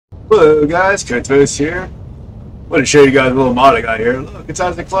Hello guys, Coach here. I want to show you guys a little mod I got here. Look, it's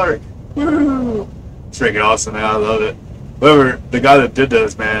Isaac Clarke. Woo! It's freaking awesome, man. I love it. Whoever, the guy that did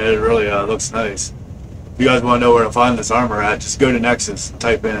this, man, it really looks nice. If you guys want to know where to find this armor at, just go to Nexus and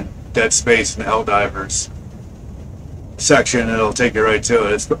type in Dead Space in the Helldivers section, and it'll take you right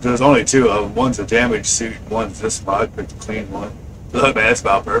to it. There's only two of them. One's a damage suit, and one's this mod. I picked a clean one. Look, man, it's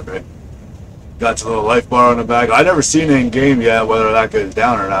about perfect. Got the little life bar on the back. I've never seen in game yet whether that goes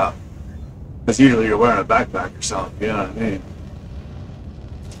down or not. Because usually you're wearing a backpack or something, you know what I mean?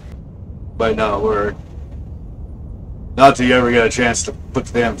 Might not work. Not till you ever get a chance to put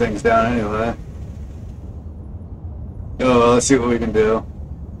the damn things down anyway. Oh, well, let's see what we can do.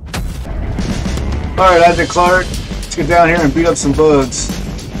 Alright, Isaac Clarke, let's get down here and beat up some bugs.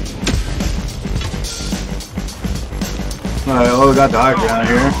 Alright, well, we got the high ground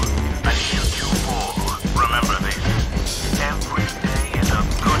here.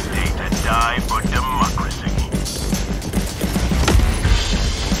 Die for democracy.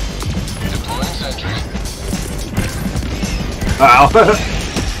 Deploying sentry. Wow.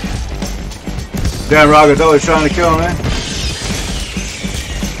 Damn, Rocket's always trying to kill me.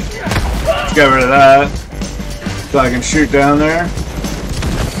 Let's get rid of that. So I can shoot down there.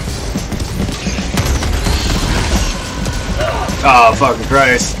 Oh, fucking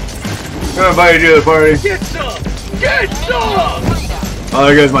Christ. I'm gonna invite you to the party. Get some! Get some! Oh,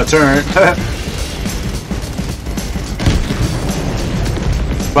 there goes my turn.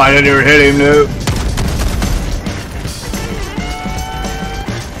 Probably didn't even hit him, no.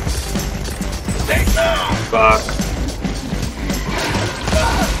 Fuck.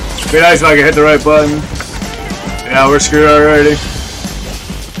 Be nice if I could hit the right button. Yeah, we're screwed already.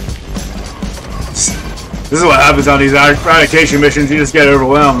 This is what happens on these eradication missions. You just get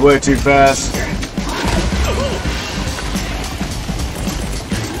overwhelmed way too fast.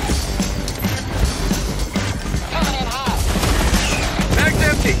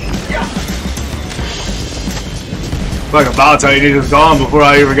 Like a bow tie, he was gone before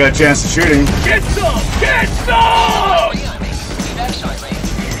I even got a chance to shoot him. Get some! Get some!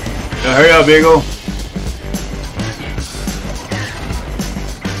 Yeah, hurry up, Beagle.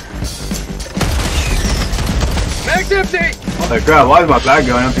 Mag's empty! Holy crap, why is my bag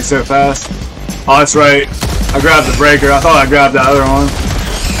going empty so fast? Oh, that's right. I grabbed the breaker. I thought I grabbed the other one.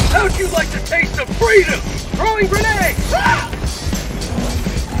 How'd you like to taste of freedom? Throwing grenades! Yeah.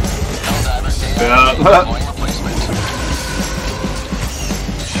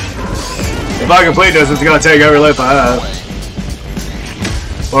 If I complete this, it's gonna take every life I have.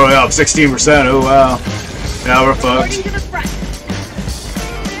 Oh yeah, 16%. Oh wow. Yeah, we're fucked.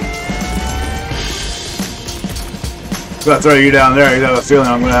 I'm gonna throw you down there. You have a feeling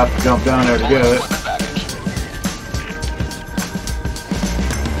I'm gonna have to jump down there to get it.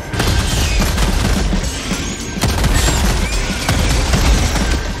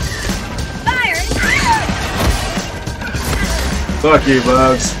 Fuck you,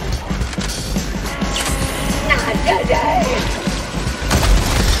 bugs.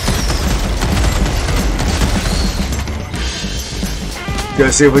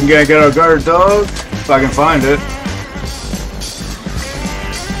 Gotta see if we can get our guard dog. If I can find it.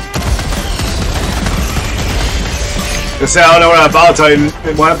 Just say I don't know where that bow titan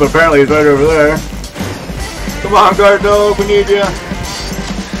went, but apparently he's right over there. Come on, guard dog, we need you.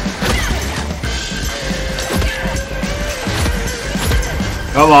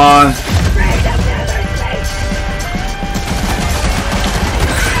 Come on.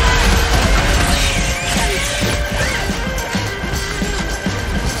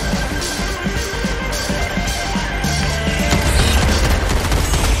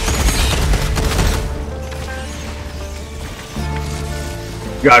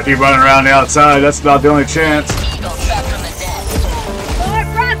 Gotta keep running around the outside. That's about the only chance. For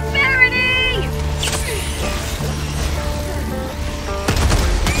prosperity!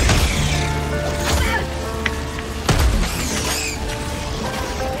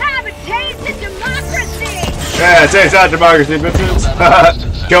 Have a taste of democracy! Yeah, taste that democracy, bitches.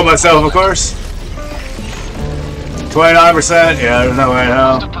 Killed myself, of course. 29%. Yeah, there's no way in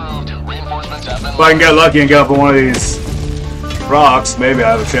hell. If I can get lucky and get up on one of these rocks, maybe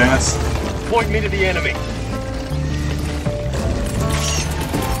I have a chance. Point me to the enemy.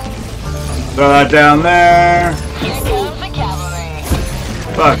 Throw that down there.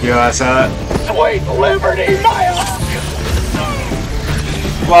 Fuck you, asshat. Sweet liberty, my arm!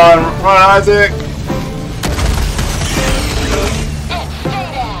 Come on, run, Isaac.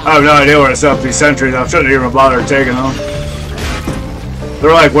 I have no idea where to set up these sentries. I shouldn't even bother taking them.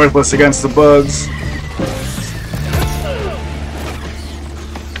 They're like worthless against the bugs.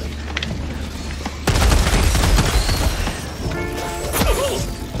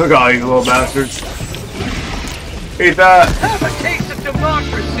 Look at all these little bastards. Eat that. Have a taste of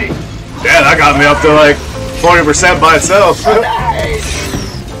democracy. Yeah, that got me up to like 40% by itself.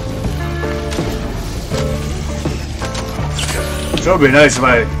 It would be nice if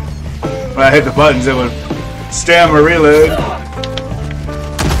when I hit the buttons, it would stem or reload.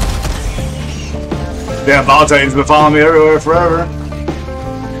 Damn, Ball Titan's been following me everywhere forever.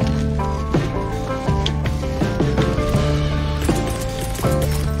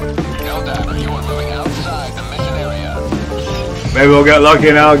 Maybe we'll get lucky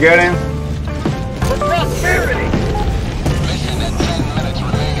and I'll get him. For prosperity. Mission at 10 minutes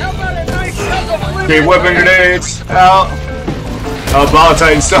remaining. How about a nice chunk of liberty? Keep whipping grenades out. Oh, Ball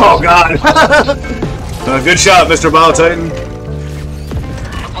Titan. Oh, God. Good shot, Mr. Ball Titan.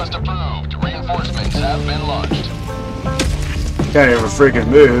 Request approved. Reinforcements have been launched. Can't even freaking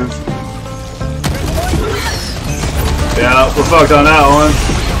move. Yeah, we're fucked on that one.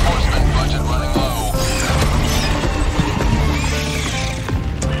 Reinforcement budget running low.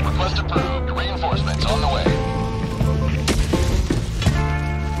 Request approved. Reinforcements on the way.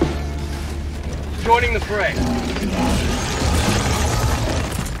 Joining the fray.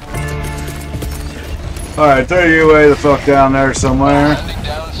 Alright, throw you away the fuck down there somewhere.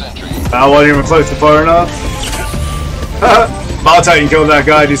 I wasn't even close to far enough. Ball Titan killed that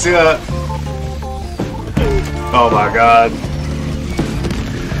guy, do you see that? Oh my god.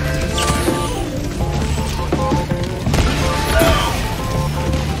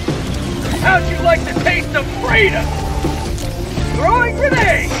 How'd you like the taste of freedom? Throwing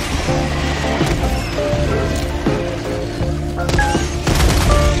grenades!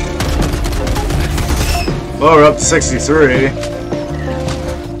 Well, we're up to 63.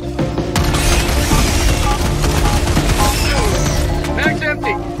 Mag's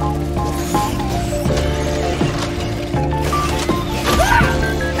empty.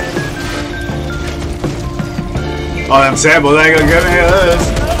 Oh, them samples ain't gonna get any of this.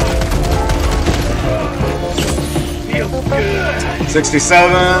 Feels good.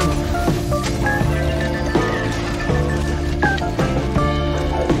 67.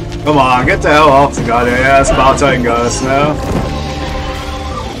 Come on, get the hell off the goddamn ass. Ball Titan got us now.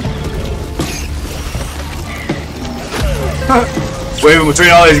 Waving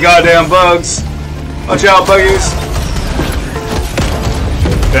between all these goddamn bugs. Watch out, buggies.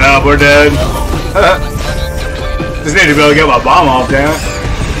 Yeah, we're dead. Just need to be able to get my bomb off, damn it.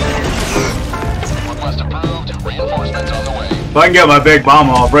 If I can get my big bomb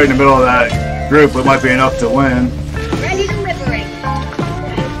off right in the middle of that group, it might be enough to win. Ready to liberate.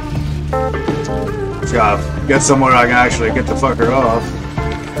 Just gotta get somewhere I can actually get the fucker off.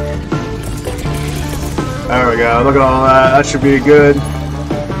 There we go. Look at all that. That should be good.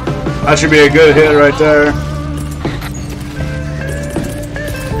 That should be a good hit right there.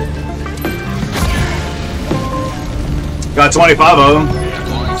 Got 25 of them.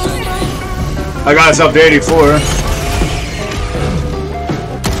 I got us up to 84.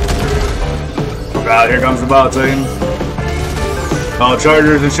 Oh god, here comes the Ball Titan. All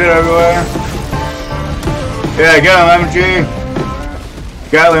chargers and shit everywhere. Yeah, get him, MG.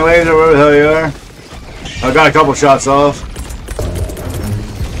 Gatling laser, where the hell you are. I got a couple shots off.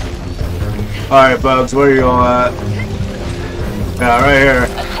 Alright, Bugs, where are you all at? Yeah, right here.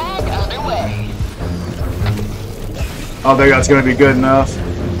 I don't think that's gonna be good enough. Say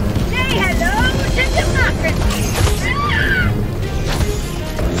hello to democracy.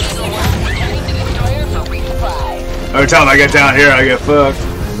 Every time I get down here, I get fucked.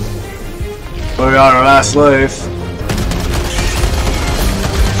 We're on our last life.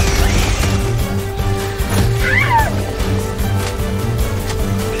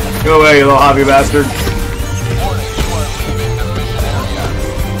 Go away, you little hobby bastard.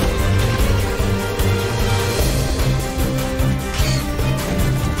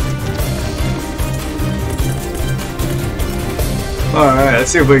 Alright,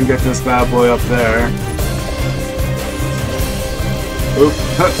 let's see if we can get this bad boy up there. Oop.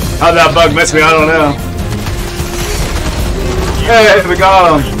 How'd that bug miss me? I don't know. Hey, we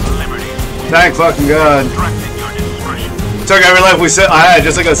got him. Thank fucking God. Took every life I had,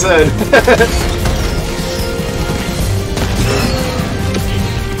 just like I said.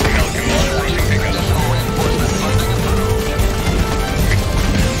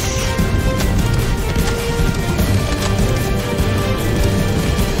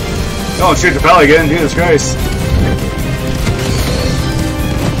 Don't shoot the belly again, Jesus Christ.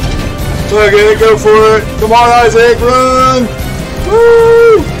 Look at it, go for it. Come on, Isaac, run!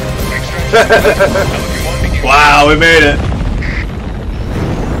 Woo! Wow, we made it.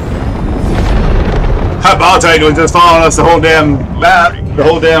 That ball titan was just following us the whole damn map, the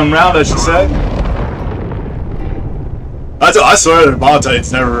whole damn round, I should say. I swear the ball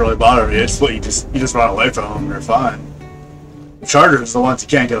titans never really bother me. It's what you just run away from them and they're fine. The chargers, the ones you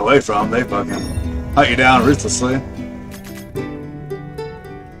can't get away from, they fucking hunt you down ruthlessly.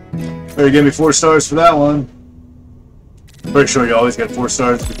 Better give me 4 stars for that one. Pretty sure you always get 4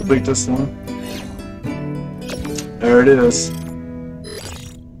 stars to complete this one. There it is.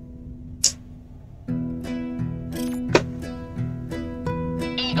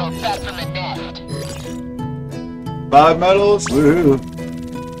 Eagle back from the nest. 5 medals, woohoo!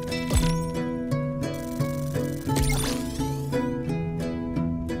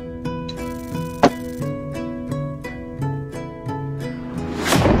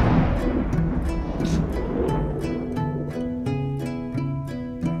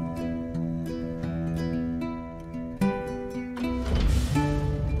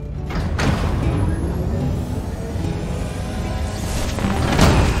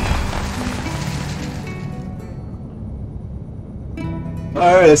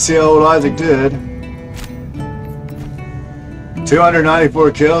 Alright, let's see how old Isaac did.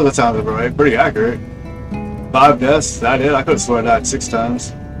 294 kills, that sounds about right. Pretty accurate. 5 deaths, that it? I could have sworn that 6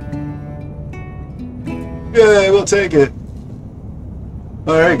 times. Yay, we'll take it.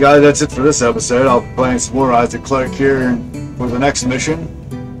 Alright guys, that's it for this episode. I'll be playing some more Isaac Clarke here for the next mission.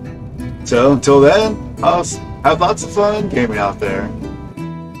 So until then, I'll have lots of fun gaming out there.